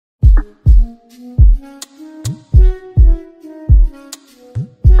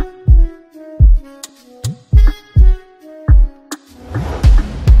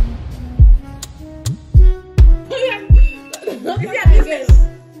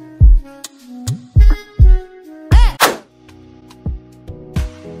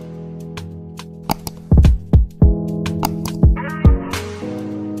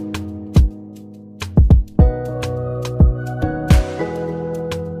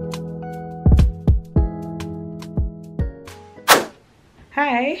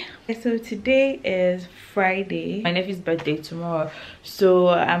Hi, so today is Friday, my nephew's birthday tomorrow, so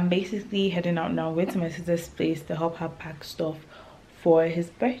I'm basically heading out now. Went to my sister's place to help her pack stuff for his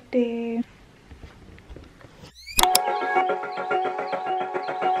birthday.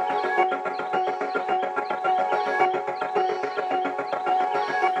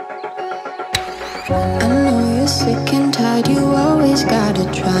 I know you're sick and tired, you always gotta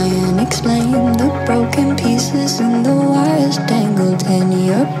try and explain the broken pieces and the wires tangled in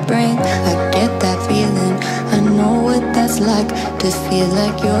your brain. I get that feeling, I know what that's like, to feel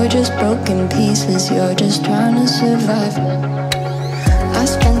like you're just broken pieces, you're just trying to survive. I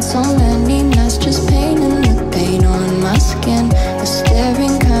spent so many nights just painting the paint on my skin, a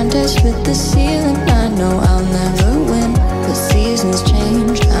staring contest with the ceiling. I know I'll never win, the seasons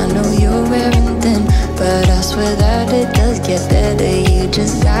change, I know you're wearing thin, but I swear that it does get better, you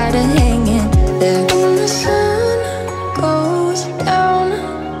just gotta hang in there. When the sun goes down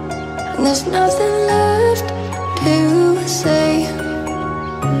and there's nothing left to say,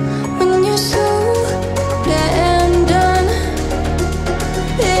 when you're so damn done,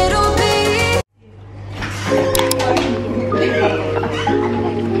 it'll be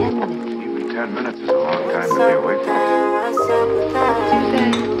 10 minutes is a long time to be away from it.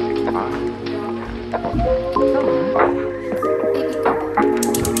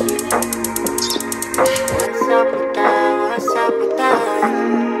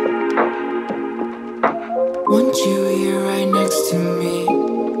 want you here right next to me.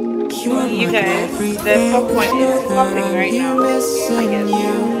 You guys, the popcorn is popping right now. I guess.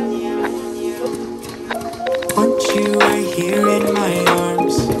 Want you right here in my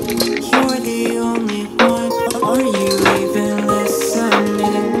arms. You're the only one. Are you even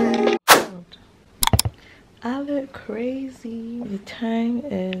listening? I look crazy. The time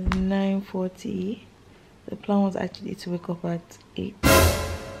is 9:40. The plan was actually to wake up at 8,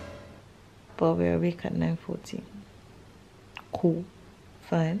 but we're awake at 9:40. Cool,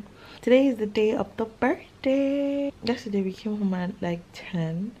 fine. Today is the day of the birthday. Yesterday we came home at like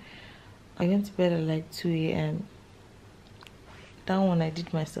 10. I went to bed at like 2 a.m. That one I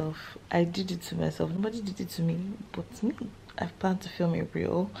did myself. I did it to myself. Nobody did it to me but me. I plan to film a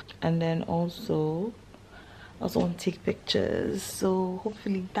reel, and then also I also want to take pictures, so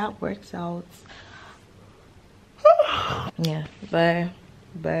hopefully that works out. Yeah, bye.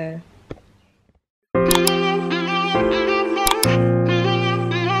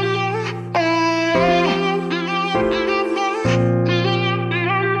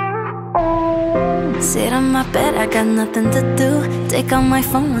 Sit on my bed, I got nothing to do. Take out my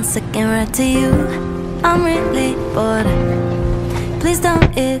phone, 1 second, right to you. I'm really bored, please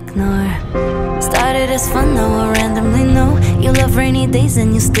don't ignore. Started as fun, now I randomly know you love rainy days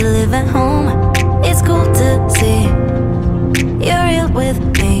and you still live at home. It's cool to see you're real with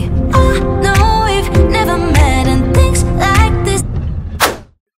me. I know we've never met and things like this.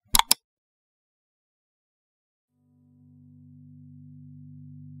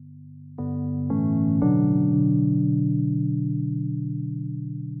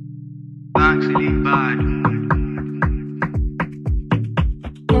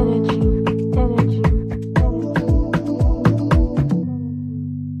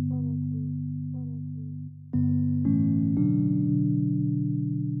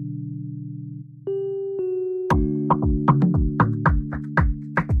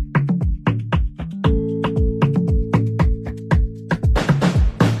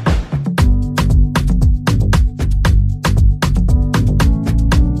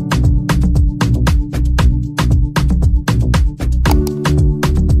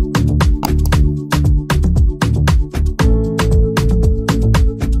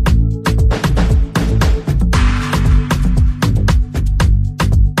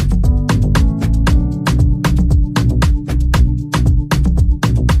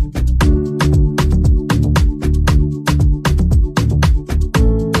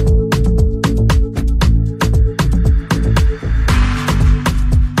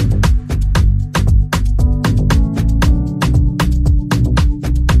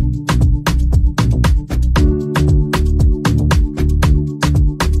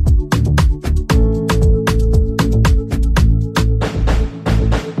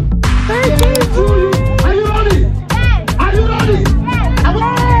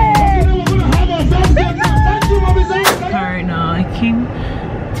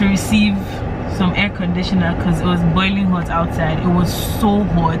 room to receive some air conditioner because it was boiling hot outside. It was so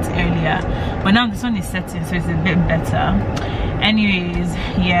hot earlier, but now the sun is setting, so it's a bit better. Anyways,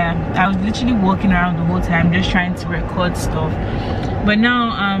 yeah, I was literally walking around the whole time just trying to record stuff, but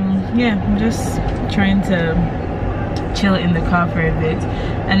now yeah, I'm just trying to chill in the car for a bit.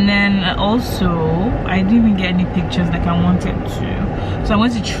 And then also I didn't even get any pictures like I wanted to, so I'm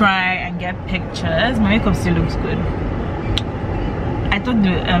going to try and get pictures. My makeup still looks good. I thought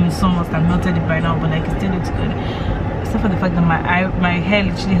the sun must have melted it by now, but like it still looks good, except for the fact that my hair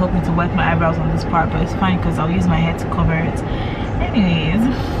literally helped me to wipe my eyebrows on this part, but it's fine because I'll use my hair to cover it. Anyways,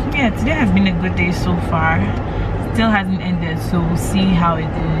 yeah, today has been a good day so far. Still hasn't ended, so we'll see how it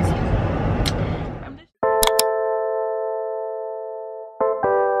goes.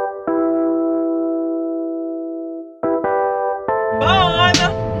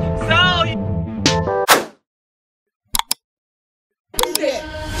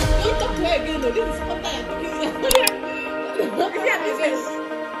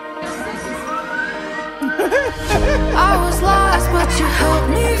 I was lost, but you helped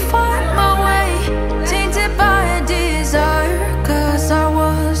me find my way. Tainted by a desire, cause I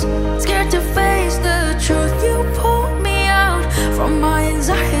was scared to face the truth. You pulled me out from my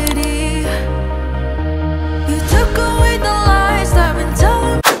anxiety. You took away the lies I've been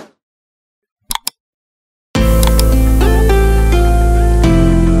telling.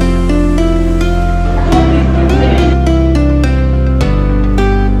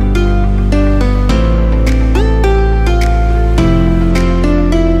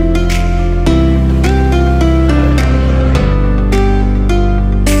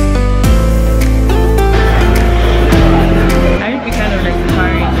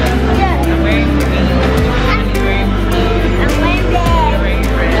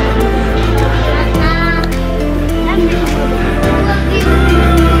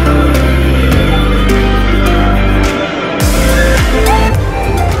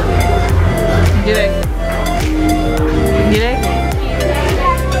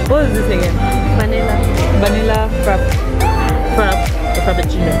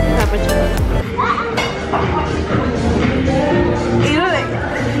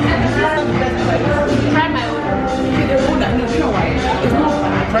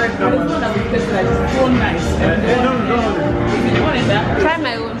 Try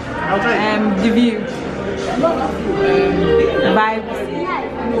my own. The view. Vibes.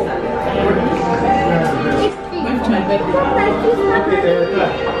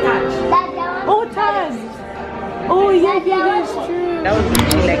 Oh, Taz. Oh, yeah, that's true. That was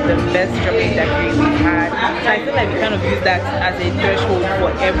actually like the best strawberry daiquiri we've had. So I feel like we kind of use that as a threshold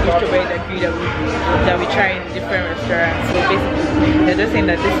for every strawberry daiquiri that we try in different restaurants. So basically, they're just saying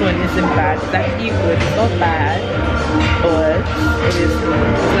that this one isn't bad. It's actually good. It's not bad, but it is good.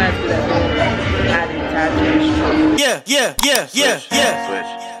 It's not as good as the one that we had in Taj.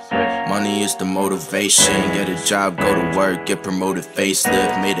 Money is the motivation. Get a job, go to work, get promoted,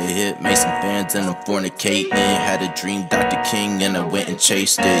 facelift. Made a hit, made some fans, and I'm fornicating. Had a dream, Dr. King, and I went and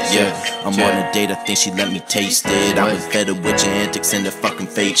chased it. Yeah, I'm on a date, I think she let me taste it. I was fed up with your antics and the fucking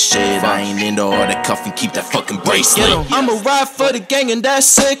fake shit. I ain't into all that cuffing, keep that fucking bracelet. I'ma ride for the gang, and that's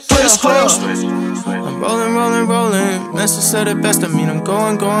sick. I'm rolling. Messi said it best. I mean, I'm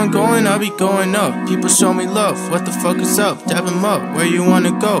going. I be going up. People show me love. What the fuck is up? Dab him up. Where you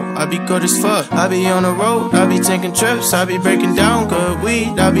wanna go? I be good as fuck. I be on the road. I be taking trips. I be breaking down good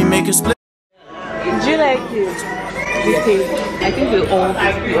weed. I be making split. Did you like this taste? I think we all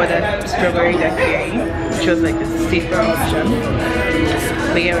ordered strawberry daiquiri, which was like a safer option.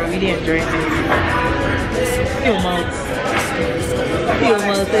 But yeah, we're really enjoying it. Your mouth.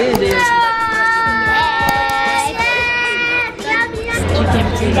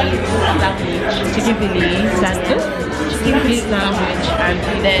 Chicken fillet sandwich, and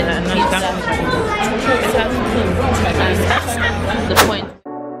then another sandwich. The point